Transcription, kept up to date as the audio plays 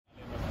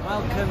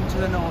welcome to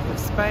the north of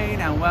Spain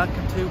and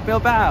welcome to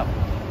Bilbao.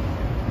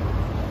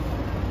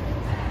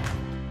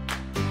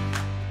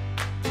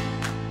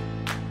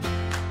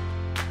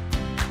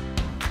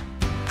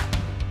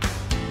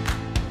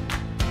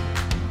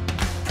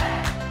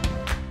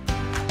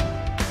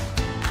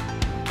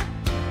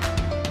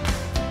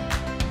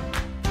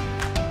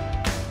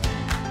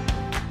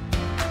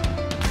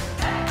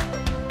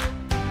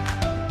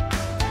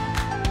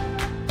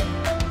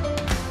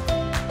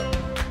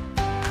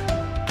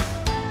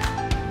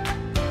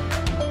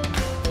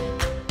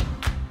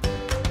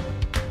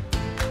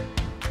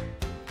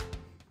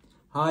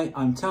 Hi,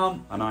 I'm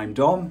Tom. And I'm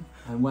Dom.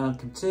 And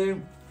welcome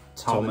to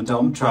Tom and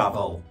Dom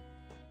Travel.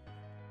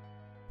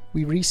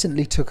 We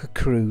recently took a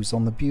cruise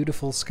on the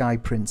beautiful Sky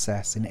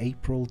Princess in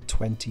April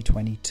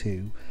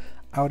 2022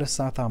 out of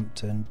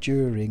Southampton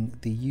during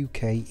the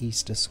UK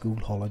Easter school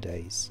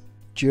holidays.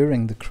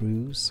 During the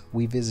cruise,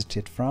 we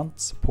visited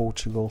France,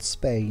 Portugal,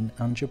 Spain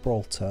and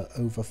Gibraltar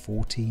over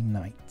 14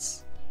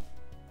 nights.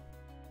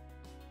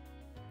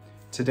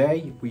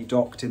 Today we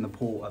docked in the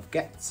port of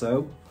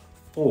Getxo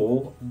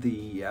for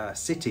the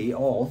city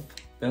of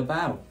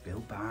Bilbao.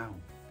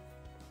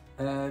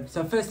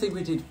 So first thing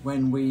we did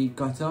when we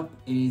got up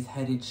is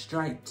headed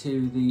straight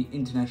to the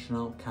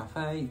International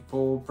Cafe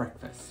for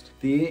breakfast.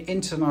 The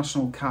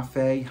International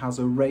Cafe has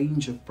a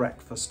range of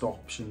breakfast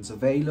options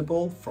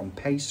available, from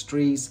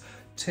pastries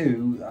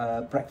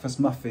to breakfast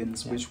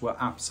muffins, which were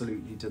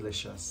absolutely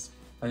delicious.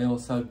 They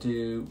also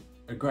do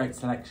a great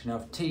selection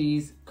of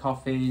teas,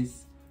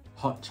 coffees,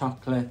 hot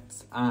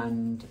chocolates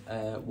and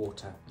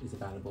water is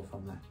available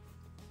from there.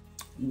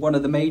 One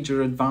of the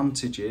major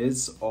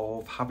advantages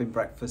of having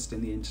breakfast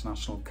in the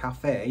International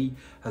Cafe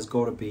has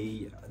got to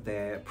be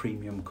their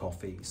premium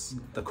coffees.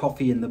 The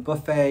coffee in the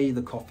buffet,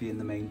 the coffee in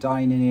the main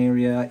dining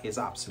area is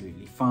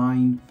absolutely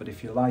fine, but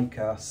if you're like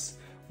us,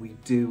 we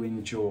do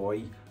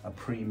enjoy a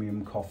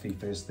premium coffee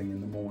first thing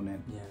in the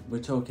morning. Yeah,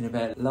 we're talking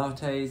about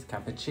lattes,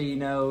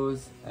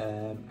 cappuccinos,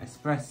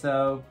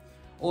 espresso,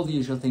 all the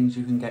usual things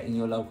you can get in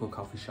your local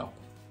coffee shop.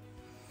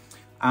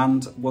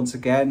 And once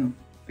again,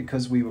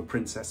 because we were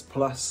Princess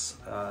Plus,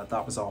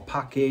 that was our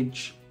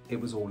package,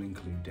 it was all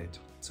included.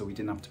 So we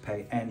didn't have to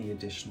pay any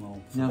additional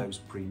for those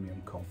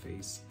premium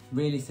coffees.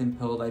 Really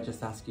simple, they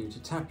just ask you to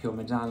tap your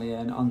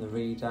medallion on the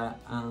reader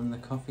and the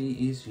coffee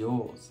is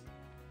yours.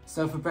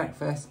 So for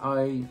breakfast,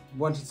 I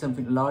wanted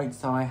something light,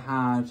 so I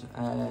had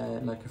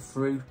like a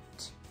fruit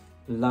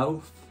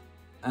loaf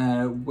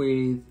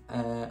with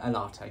a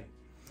latte.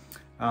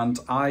 And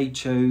I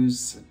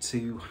chose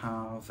to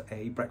have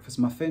a breakfast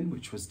muffin,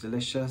 which was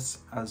delicious,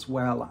 as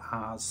well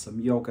as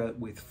some yogurt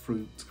with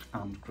fruit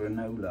and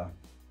granola.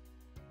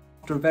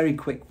 After a very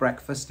quick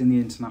breakfast in the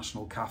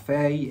International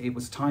Cafe, it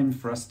was time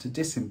for us to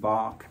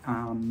disembark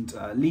and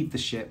leave the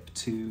ship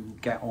to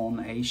get on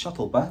a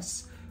shuttle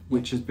bus,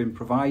 which has been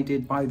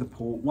provided by the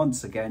port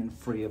once again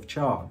free of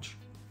charge.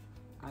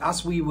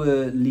 As we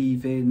were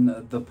leaving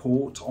the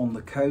port on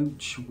the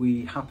coach,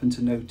 we happened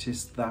to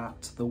notice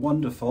that the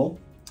wonderful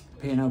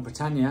P&O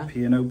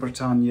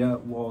Britannia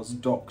was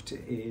docked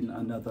in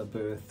another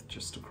berth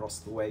just across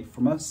the way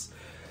from us.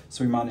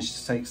 So we managed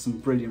to take some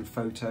brilliant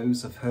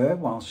photos of her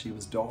while she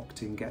was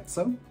docked in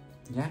Getxo.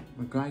 Yeah,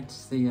 we're great to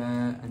see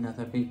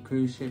another big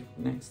cruise ship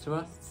next to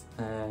us.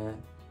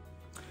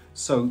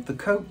 So the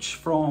coach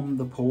from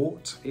the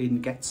port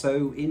in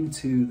Getxo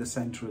into the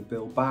centre of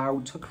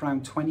Bilbao took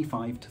around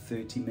 25 to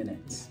 30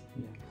 minutes.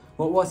 Yeah.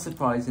 What was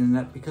surprising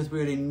that because we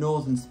were in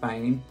northern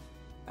Spain,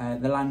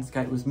 the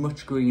landscape was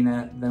much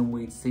greener than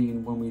we'd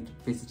seen when we'd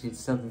visited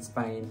southern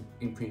Spain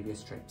in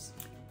previous trips.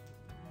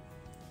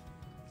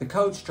 The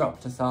coach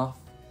dropped us off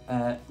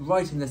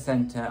right in the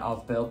centre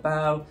of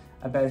Bilbao,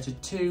 about a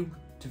 2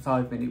 to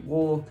 5 minute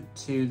walk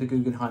to the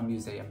Guggenheim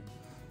Museum.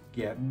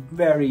 Yeah,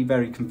 very,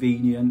 very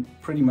convenient.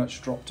 Pretty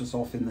much dropped us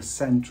off in the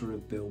centre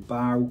of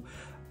Bilbao.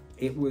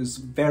 It was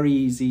very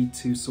easy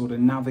to sort of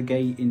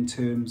navigate in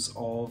terms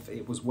of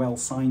it was well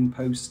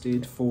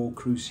signposted for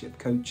cruise ship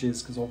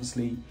coaches, because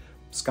obviously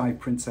Sky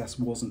Princess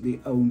wasn't the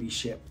only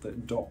ship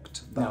that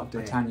docked that day.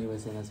 Britannia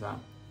was in as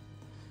well.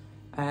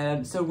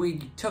 So we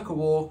took a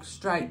walk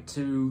straight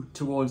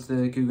towards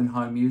the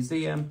Guggenheim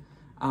Museum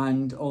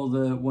and all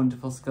the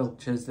wonderful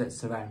sculptures that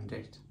surround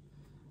it.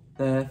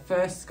 The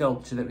first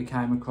sculpture that we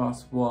came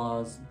across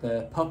was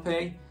the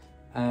puppy.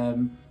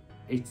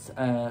 It's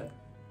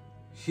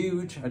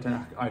huge. I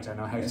don't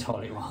know how tall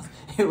it was.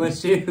 It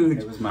was huge.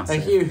 It was massive. A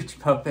huge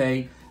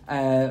puppy,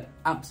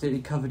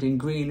 absolutely covered in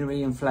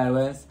greenery and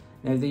flowers.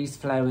 Now these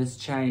flowers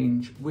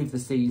change with the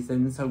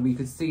season, so we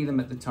could see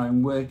them at the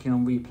time working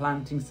on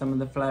replanting some of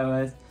the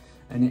flowers,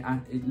 and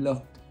it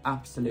looked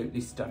absolutely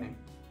stunning.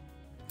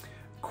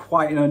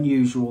 Quite an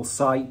unusual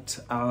sight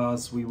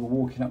as we were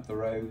walking up the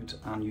road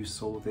and you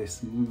saw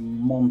this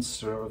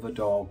monster of a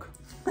dog.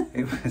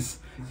 It was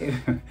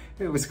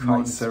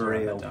quite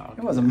surreal.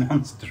 It was a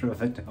monster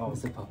of a dog. It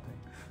was a puppy.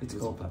 It's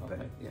called a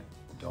puppy. Yeah,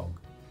 the dog.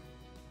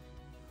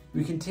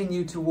 We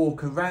continued to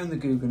walk around the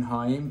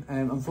Guggenheim.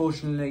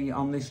 Unfortunately,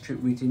 on this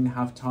trip we didn't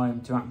have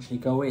time to actually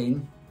go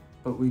in,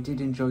 but we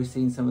did enjoy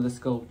seeing some of the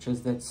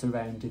sculptures that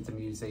surrounded the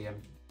museum.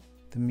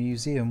 The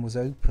museum was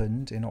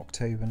opened in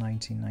October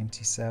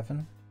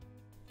 1997.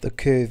 The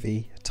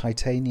curvy,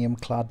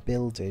 titanium-clad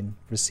building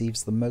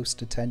receives the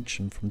most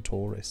attention from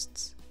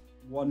tourists.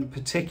 One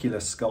particular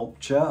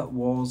sculpture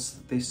was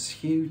this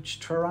huge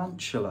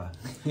tarantula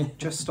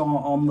just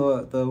on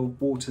the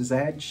water's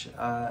edge.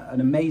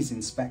 An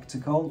amazing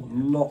spectacle,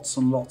 lots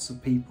and lots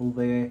of people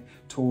there,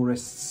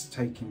 tourists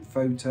taking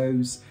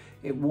photos.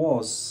 It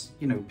was,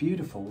 you know,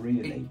 beautiful,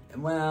 really.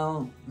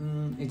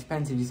 It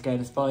depends if you're scared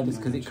of spiders,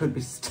 because it could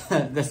be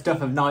the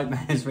stuff of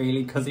nightmares,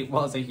 really, because it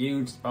was a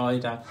huge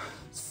spider.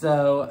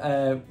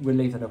 So we'll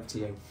leave that up to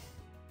you.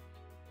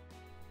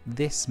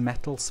 This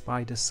metal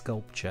spider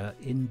sculpture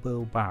in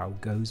Bilbao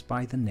goes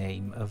by the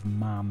name of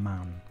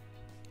Man.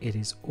 It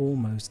is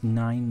almost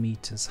 9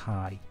 meters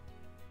high.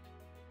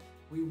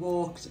 We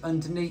walked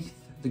underneath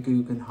the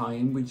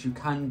Guggenheim, which you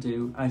can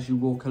do as you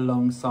walk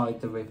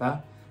alongside the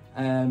river.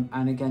 And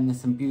again,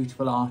 there's some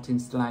beautiful art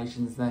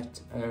installations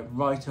that are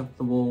right up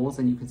the walls,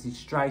 and you can see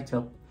straight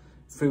up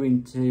through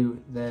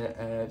into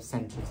the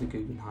centre of the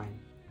Guggenheim.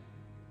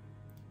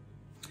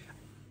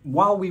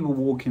 While we were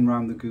walking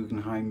around the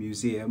Guggenheim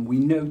Museum, we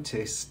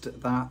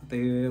noticed that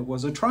there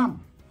was a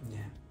tram. Yeah,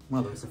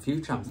 well, there was a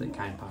few trams that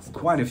came past.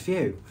 Quite a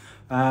few.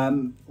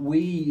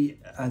 We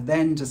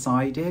then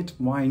decided,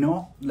 why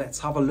not? Let's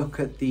have a look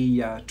at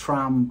the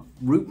tram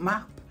route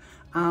map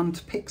and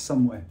pick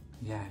somewhere.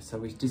 Yeah, so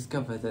we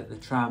discovered that the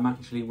tram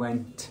actually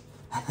went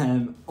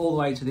all the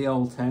way to the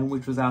Old Town,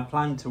 which was our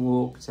plan to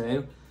walk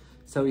to.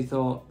 So we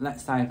thought,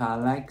 let's save our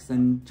legs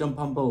and jump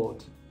on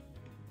board.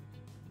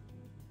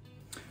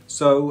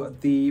 So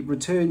the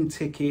return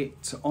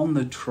ticket on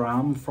the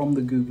tram from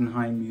the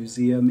Guggenheim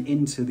Museum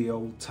into the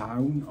Old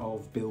Town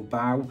of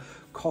Bilbao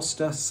cost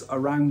us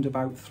around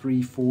about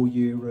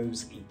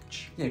 €3–4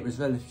 each. Yeah, it was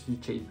relatively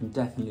cheap and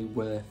definitely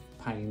worth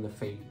paying the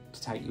fee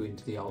to take you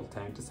into the Old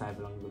Town to save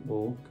along the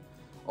walk.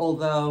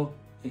 Although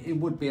it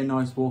would be a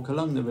nice walk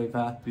along the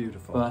river.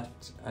 Beautiful.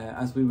 But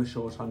as we were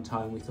short on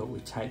time, we thought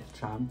we'd take the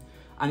tram.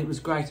 And it was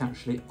great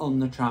actually on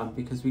the tram,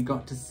 because we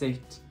got to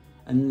sit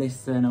and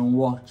listen and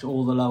watch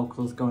all the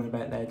locals going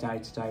about their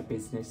day-to-day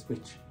business,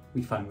 which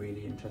we found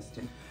really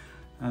interesting.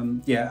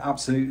 Yeah,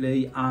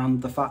 absolutely.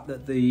 And the fact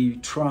that the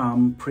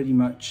tram pretty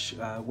much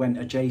went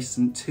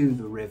adjacent to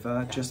the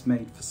river just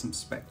made for some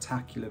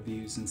spectacular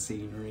views and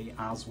scenery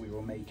as we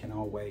were making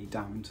our way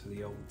down to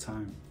the Old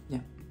Town. Yeah.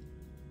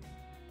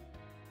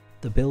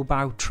 The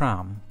Bilbao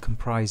tram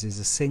comprises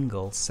a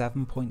single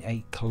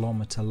 7.8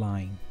 kilometre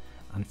line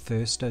and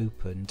first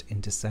opened in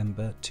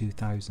December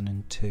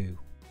 2002.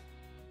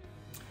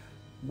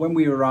 When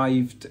we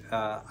arrived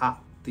at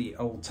the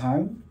Old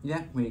Town,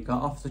 yeah, we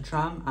got off the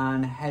tram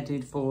and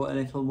headed for a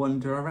little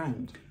wander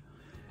around.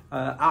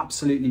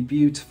 Absolutely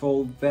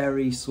beautiful,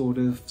 very sort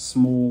of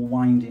small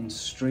winding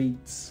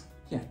streets.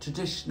 Yeah,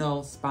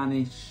 traditional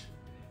Spanish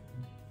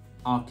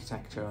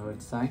architecture, I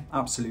would say.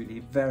 Absolutely,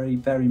 very,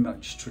 very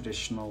much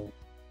traditional.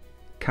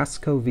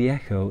 Casco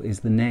Viejo is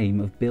the name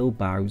of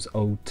Bilbao's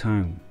Old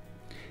Town.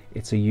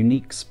 It's a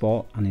unique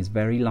spot and is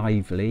very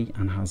lively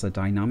and has a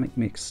dynamic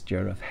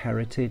mixture of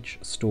heritage,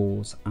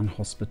 stores and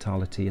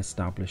hospitality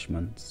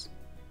establishments.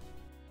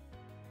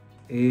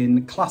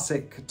 In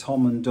classic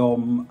Tom and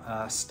Dom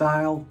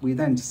style, we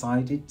then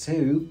decided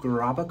to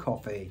grab a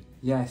coffee.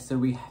 Yeah, so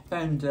we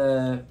found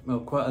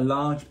quite a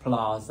large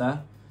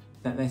plaza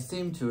that there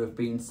seemed to have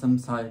been some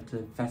sort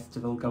of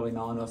festival going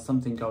on or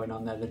something going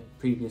on there the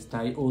previous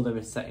day, or they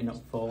were setting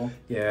up for.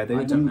 Yeah,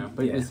 I don't know,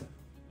 but it was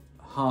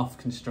half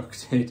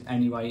constructed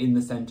anyway in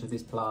the centre of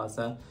this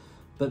plaza.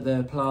 But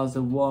the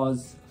plaza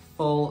was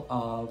full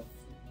of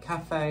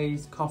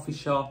cafes, coffee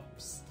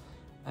shops,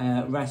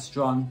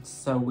 restaurants,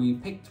 so we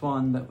picked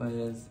one that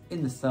was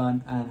in the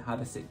sun and had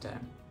a sit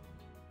down.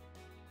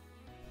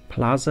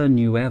 Plaza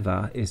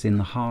Nueva is in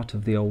the heart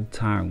of the Old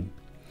Town.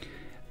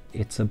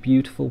 It's a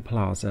beautiful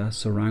plaza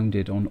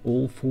surrounded on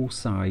all four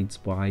sides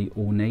by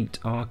ornate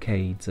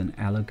arcades and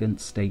elegant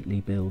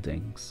stately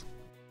buildings.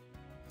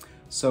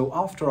 So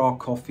after our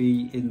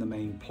coffee in the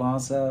main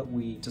plaza,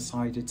 we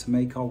decided to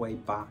make our way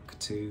back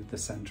to the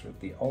centre of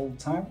the Old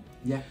Town.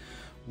 Yeah.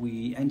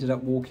 We ended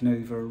up walking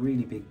over a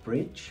really big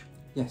bridge.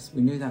 Yes,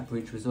 we knew that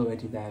bridge was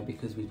already there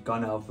because we'd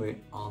gone over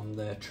it on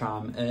the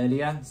tram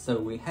earlier. So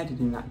we headed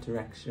in that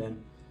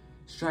direction,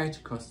 straight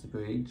across the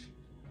bridge.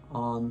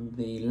 On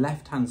the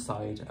left-hand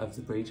side of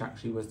the bridge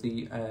actually was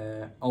the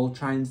old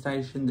train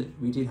station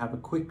that we did have a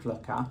quick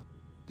look at.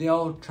 The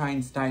old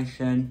train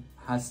station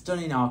has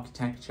stunning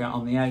architecture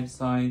on the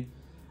outside,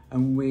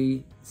 and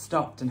we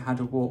stopped and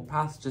had a walk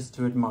past just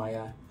to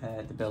admire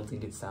the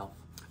building itself.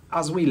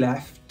 As we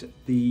left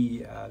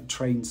the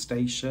train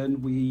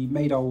station, we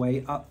made our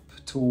way up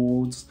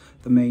towards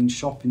the main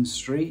shopping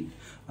street,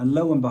 and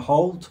lo and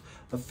behold,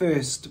 the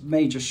first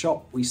major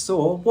shop we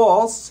saw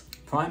was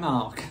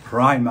Primark.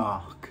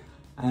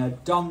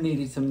 Dom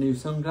needed some new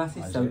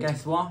sunglasses, so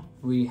guess what?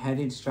 We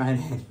headed straight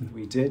in.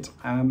 We did.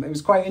 It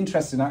was quite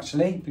interesting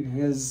actually,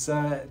 because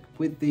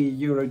with the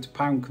euro to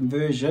pound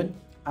conversion,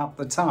 at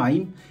the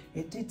time,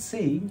 it did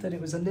seem that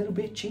it was a little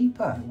bit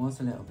cheaper. It was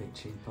a little bit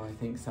cheaper, I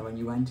think so, and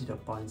you ended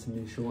up buying some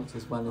new shorts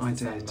as well as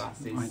the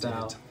sunglasses.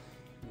 I did.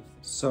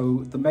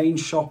 So the main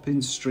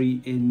shopping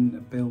street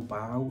in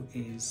Bilbao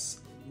is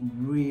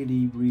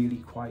really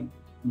quite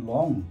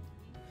long.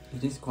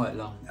 It is quite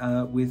long.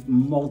 With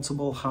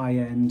multiple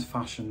high-end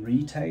fashion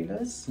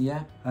retailers.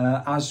 Yeah.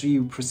 As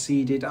you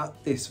proceeded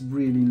up this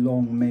really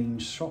long main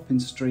shopping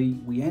street,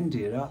 we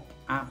ended up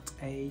at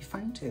a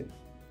fountain.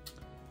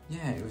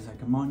 Yeah, it was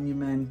like a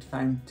monument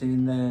fountain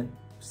in the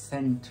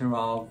centre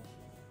of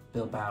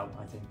Bilbao,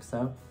 I think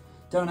so.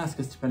 Don't ask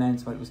us to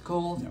pronounce what it was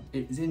called. No.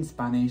 It was in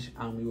Spanish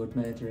and we would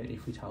murder it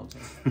if we told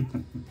you.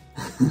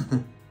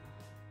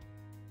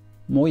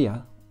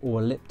 Moya,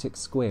 or Elliptic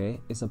Square,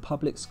 is a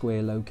public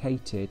square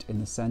located in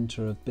the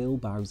centre of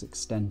Bilbao's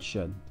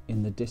extension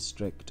in the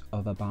district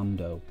of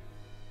Abando.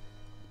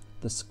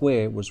 The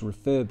square was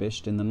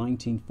refurbished in the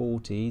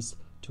 1940s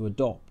to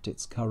adopt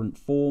its current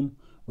form,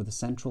 with a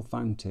central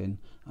fountain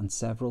and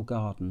several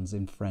gardens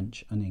in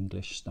French and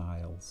English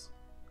styles.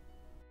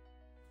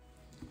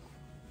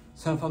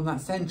 So from that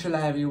central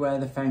area where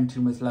the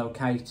fountain was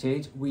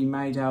located, we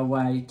made our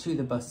way to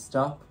the bus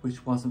stop,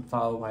 which wasn't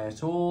far away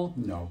at all.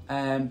 No.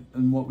 And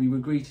what we were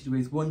greeted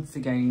with once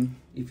again,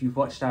 if you've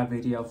watched our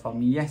video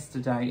from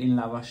yesterday in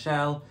La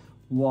Rochelle,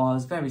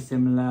 was very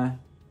similar,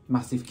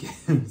 massive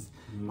queues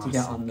to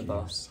get on the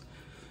bus.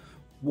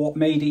 What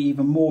made it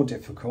even more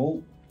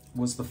difficult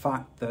was the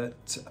fact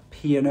that a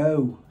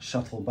P&O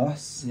shuttle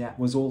bus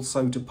was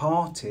also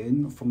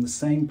departing from the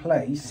same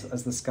place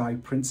as the Sky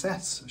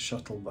Princess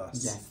shuttle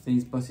bus. Yes,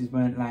 these buses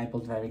weren't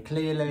labelled very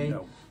clearly.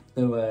 No.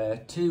 There were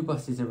 2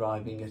 buses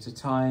arriving at a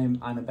time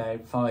and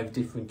about 5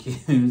 different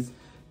queues.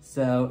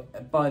 So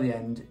by the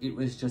end, it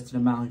was just an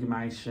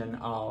amalgamation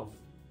of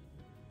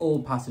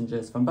all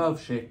passengers from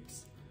both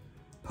ships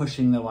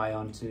pushing their way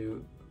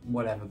onto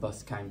whatever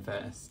bus came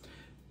first.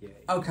 Yeah.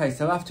 Okay,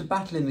 so after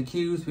battling the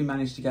queues, we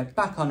managed to get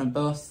back on a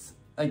bus,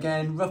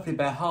 again, roughly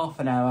about half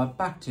an hour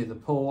back to the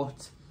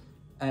port,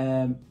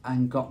 and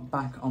got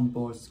back on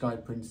board Sky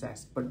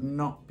Princess, but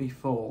not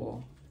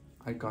before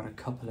I got a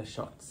couple of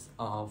shots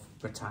of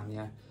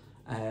Britannia.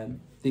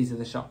 These are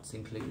the shots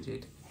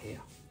included here.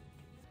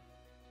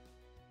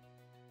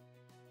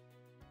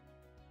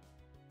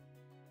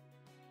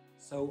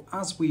 So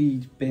as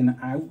we'd been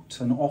out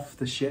and off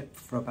the ship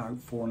for about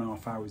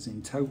 4.5 hours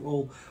in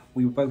total,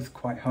 we were both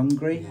quite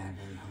hungry. Yeah,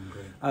 very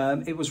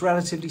hungry. It was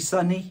relatively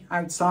sunny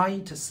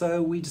outside,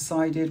 so we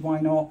decided, why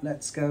not,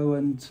 let's go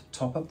and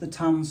top up the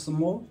tan some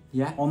more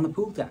on the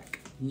pool deck.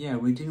 Yeah,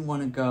 we didn't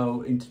want to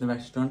go into the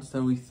restaurant,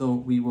 so we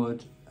thought we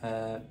would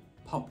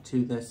pop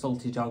to the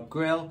Salty Dog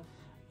Grill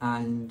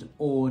and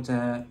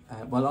order,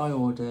 well, I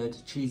ordered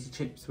cheesy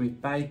chips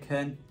with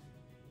bacon.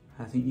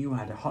 I think you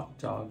had a hot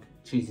dog,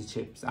 cheesy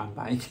chips and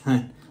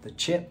bacon. The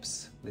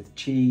chips with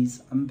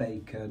cheese and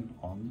bacon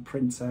on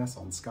Princess,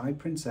 on Sky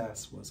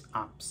Princess, was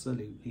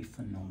absolutely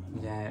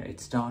phenomenal. Yeah, it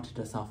started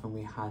us off and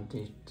we had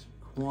it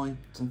quite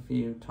a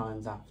few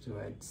times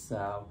afterwards,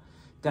 so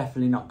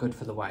definitely not good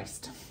for the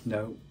waist.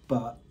 No,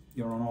 but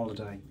you're on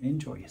holiday,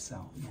 enjoy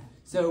yourself. Yeah.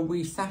 So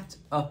we sat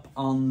up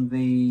on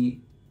the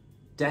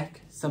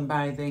deck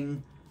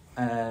sunbathing,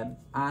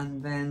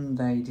 and then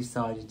they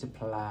decided to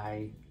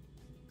play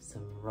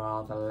some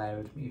rather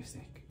loud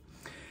music.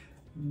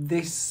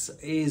 This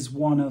is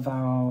one of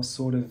our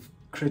sort of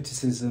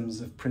criticisms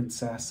of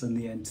Princess and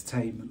the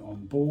entertainment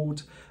on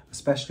board,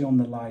 especially on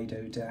the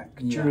Lido deck.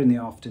 During the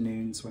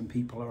afternoons when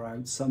people are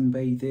out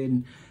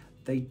sunbathing,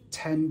 they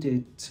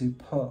tended to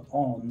put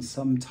on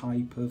some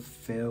type of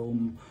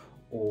film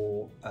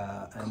or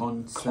a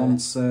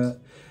concert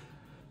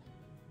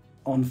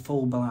on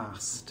full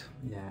blast.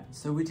 Yeah,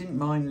 so we didn't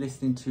mind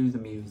listening to the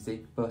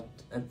music, but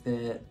at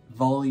the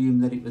volume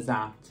that it was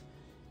at,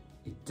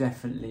 it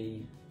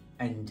definitely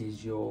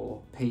ended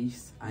your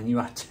piece, and you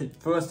had to,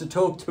 for us to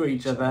talk to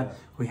each other,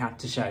 we had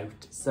to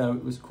shout, so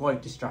it was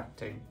quite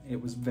distracting.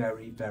 It was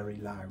very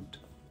loud.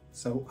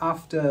 So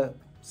after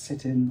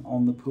sitting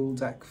on the pool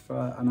deck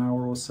for an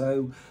hour or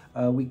so,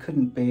 we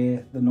couldn't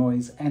bear the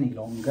noise any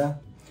longer,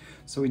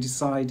 so we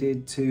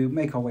decided to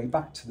make our way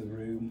back to the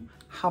room,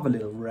 have a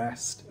little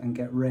rest and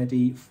get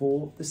ready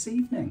for this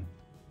evening.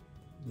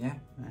 Yeah,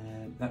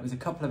 that was a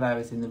couple of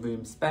hours in the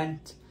room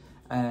spent.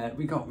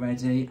 We got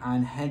ready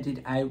and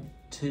headed out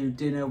to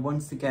dinner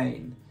once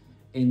again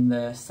in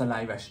the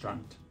Soleil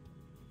restaurant.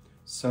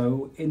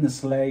 So in the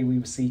Soleil we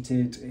were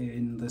seated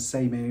in the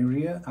same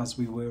area as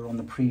we were on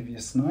the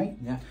previous night.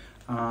 Yeah.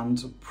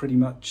 And pretty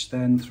much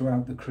then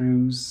throughout the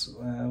cruise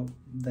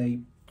they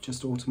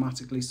just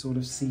automatically sort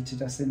of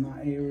seated us in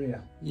that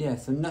area. Yeah,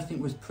 so nothing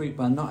was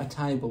well, not a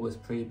table was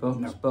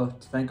pre-booked,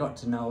 but they got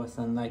to know us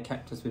and they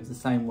kept us with the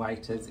same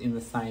waiters in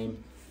the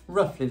same,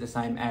 roughly the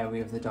same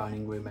area of the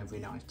dining room every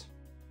night.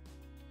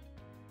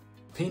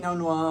 Pinot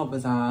Noir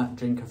was our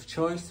drink of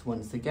choice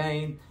once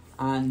again,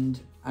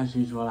 and as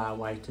usual our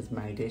waiters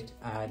made it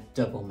a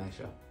double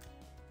measure.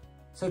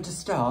 So to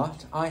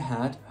start, I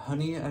had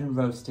honey and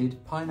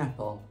roasted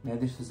pineapple. Now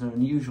this was an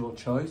unusual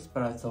choice,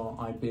 but I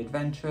thought I'd be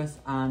adventurous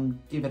and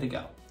give it a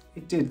go.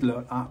 it did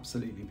look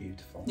absolutely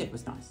beautiful. Yeah, it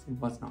was nice. It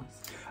was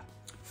nice.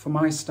 For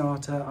my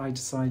starter, I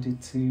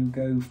decided to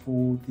go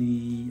for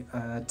the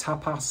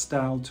tapas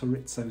style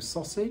chorizo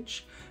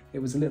sausage. It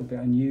was a little bit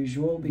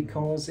unusual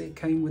because it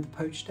came with a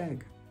poached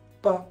egg,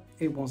 but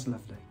it was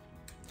lovely.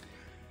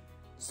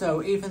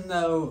 So even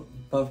though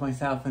both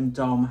myself and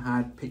Dom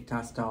had picked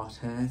our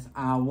starters,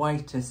 our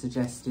waiter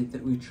suggested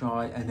that we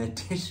try an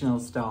additional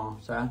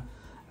starter,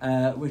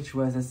 which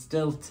was a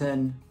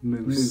Stilton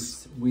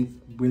mousse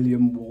with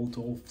William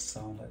Waldorf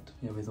salad.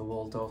 Yeah, with a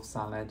Waldorf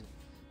salad.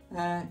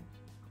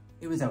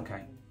 It was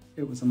okay.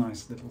 It was a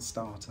nice little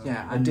starter,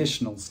 yeah,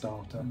 additional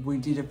starter. We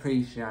did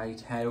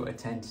appreciate how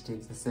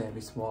attentive the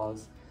service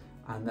was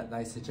and that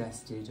they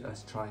suggested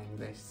us trying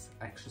this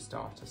extra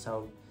starter.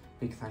 So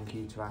big thank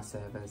you to our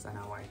servers and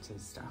our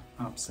waiters staff.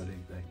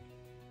 Absolutely.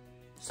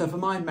 So for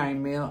my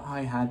main meal,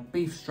 I had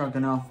beef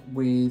stroganoff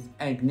with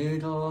egg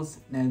noodles.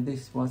 Now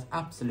this was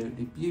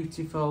absolutely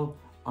beautiful.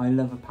 I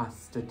love a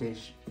pasta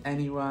dish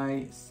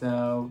anyway,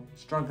 so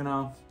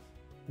stroganoff,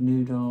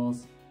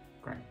 noodles,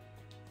 great.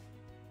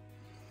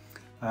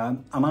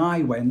 And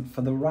I went for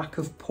the rack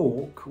of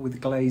pork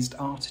with glazed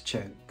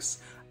artichokes,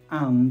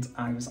 and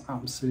I was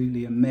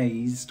absolutely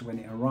amazed when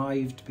it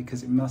arrived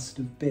because it must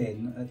have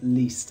been at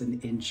least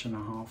 1.5 inches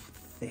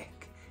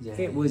thick. Yeah,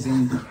 it was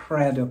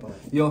incredible.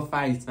 Your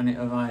face when it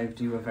arrived,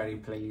 you were very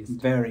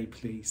pleased. Very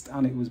pleased,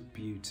 and it was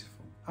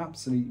beautiful,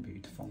 absolutely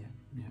beautiful.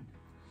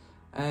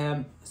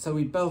 Yeah. So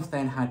we both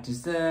then had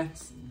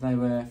desserts. They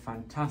were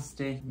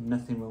fantastic,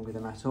 nothing wrong with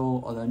them at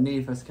all, although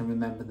neither of us can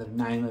remember the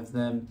name of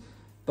them,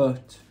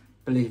 but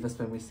believe us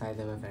when we say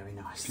they were very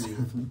nice.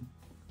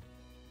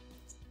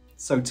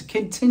 So to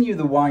continue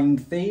the wine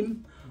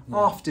theme,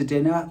 after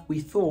dinner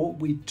we thought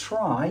we'd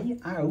try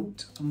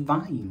out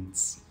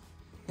Vines.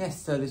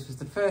 Yes, so this was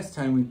the first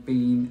time we've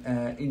been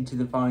into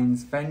the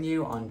Vines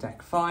venue on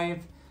deck 5,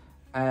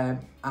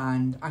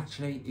 and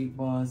actually it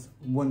was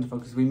wonderful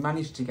because we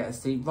managed to get a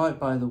seat right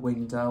by the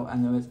window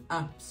and there was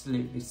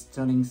absolutely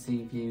stunning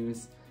sea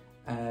views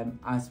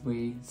as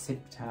we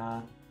sipped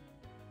our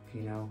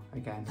Pinot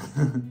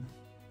again.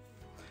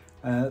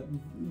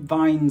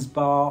 Vines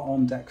Bar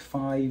on deck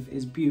 5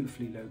 is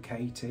beautifully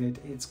located.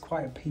 It's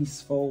quite a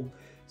peaceful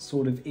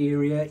sort of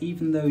area,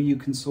 even though you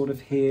can sort of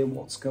hear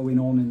what's going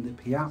on in the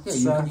piazza.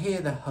 Yeah, you can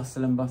hear the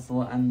hustle and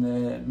bustle and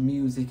the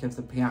music of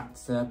the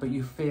piazza, but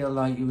you feel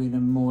like you're in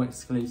a more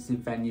exclusive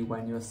venue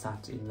when you're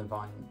sat in the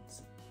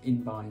Vines,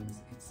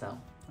 itself.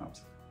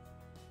 Absolutely.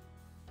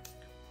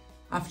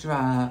 After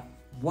our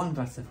one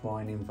glass of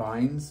wine in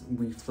Vines,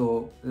 we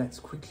thought let's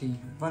quickly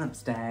run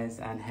upstairs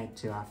and head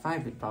to our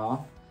favourite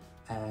bar,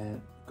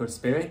 Good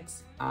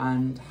Spirits,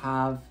 and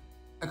have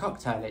a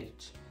cocktail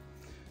each.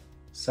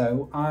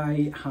 So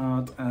I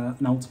had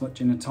an ultimate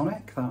gin and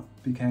tonic, that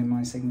became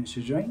my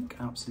signature drink,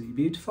 absolutely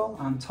beautiful,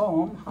 and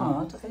Tom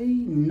had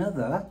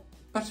another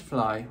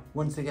butterfly.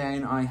 Once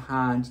again I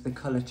had the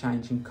colour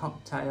changing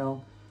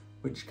cocktail,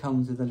 which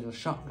comes with a little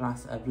shot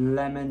glass of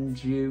lemon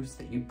juice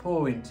that you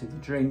pour into the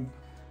drink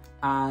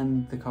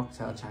and the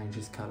cocktail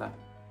changes colour.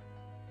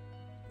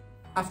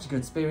 After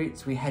Good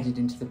Spirits we headed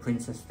into the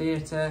Princess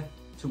Theatre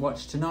to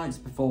watch tonight's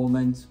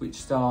performance, which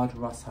starred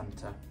Ross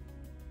Hunter.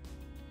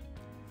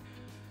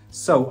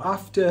 So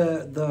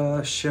after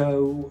the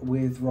show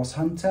with Ross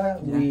Hunter,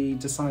 we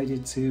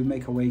decided to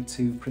make our way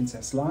to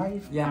Princess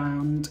Live,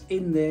 and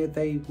in there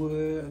they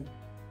were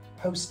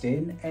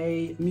hosting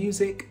a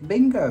music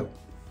bingo.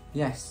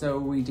 Yes, so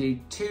we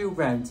did 2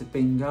 rounds of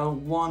bingo.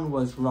 One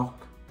was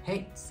rock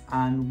hits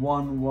and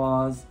one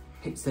was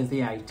hits of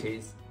the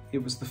 80s.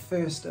 It was the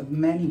first of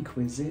many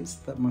quizzes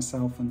that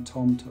myself and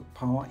Tom took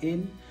part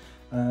in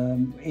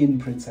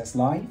Princess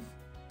Live.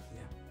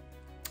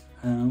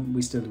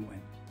 We still didn't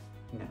win.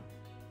 No,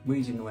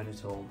 we didn't win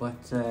at all,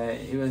 but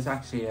it was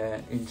actually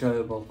an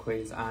enjoyable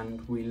quiz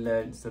and we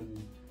learned some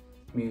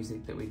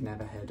music that we'd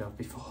never heard of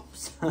before.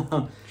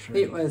 So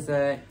it was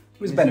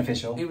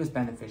beneficial. It was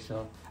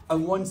beneficial.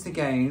 And once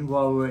again,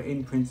 while we were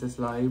in Princess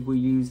Live, we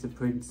used the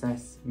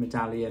Princess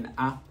Medallion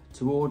app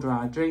to order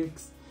our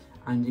drinks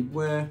and it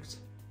worked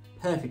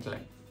perfectly.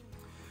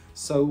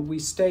 So we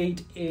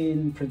stayed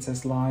in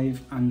Princess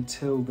Live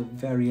until the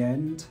very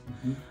end.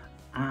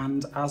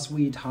 And as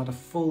we'd had a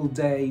full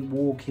day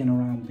walking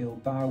around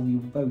Bilbao, we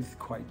were both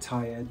quite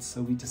tired,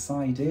 so we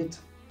decided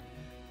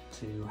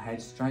to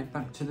head straight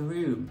back to the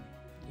room.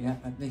 Yeah,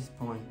 at this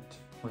point,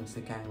 once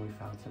again, we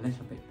felt a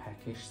little bit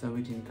peckish, so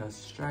we didn't go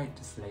straight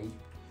to sleep.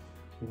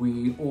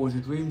 We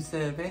ordered room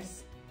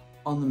service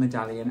on the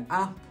Medallion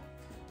app,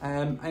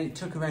 and it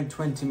took around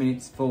 20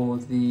 minutes for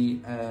the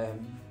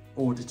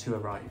order to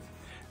arrive.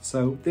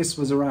 So this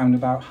was around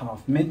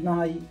about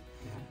midnight.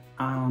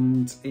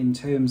 And in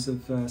terms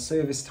of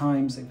service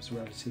times, it was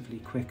relatively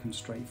quick and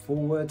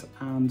straightforward.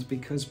 And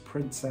because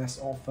Princess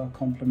offer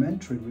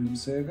complimentary room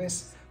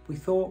service, we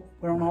thought,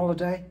 we're on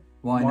holiday,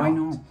 why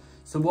not?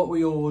 So what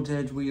we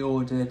ordered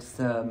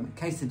some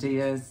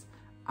quesadillas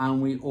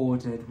and we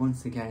ordered,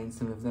 once again,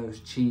 some of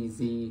those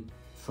cheesy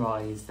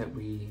fries that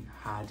we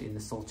had in the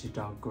Salted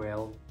Dog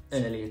Grill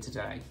earlier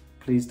today.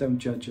 Please don't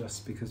judge us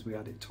because we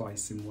had it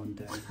twice in one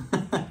day,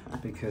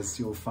 because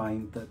you'll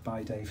find that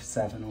by day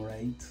 7 or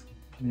 8,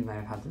 we may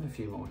have had them a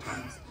few more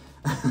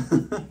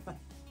times.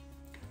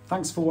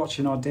 Thanks for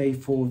watching our day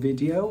 4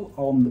 video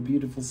on the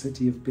beautiful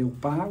city of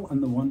Bilbao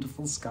and the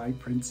wonderful Sky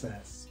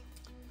Princess.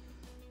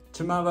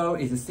 Tomorrow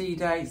is a sea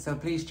day, so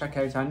please check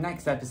out our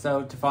next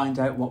episode to find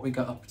out what we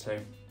got up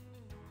to.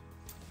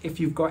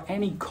 If you've got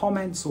any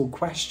comments or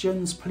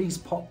questions, please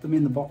pop them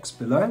in the box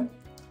below.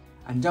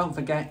 And don't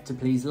forget to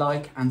please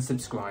like and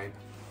subscribe.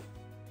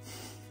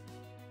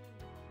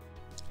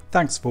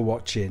 Thanks for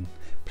watching.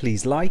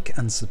 Please like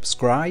and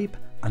subscribe,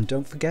 and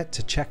don't forget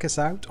to check us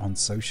out on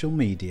social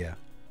media.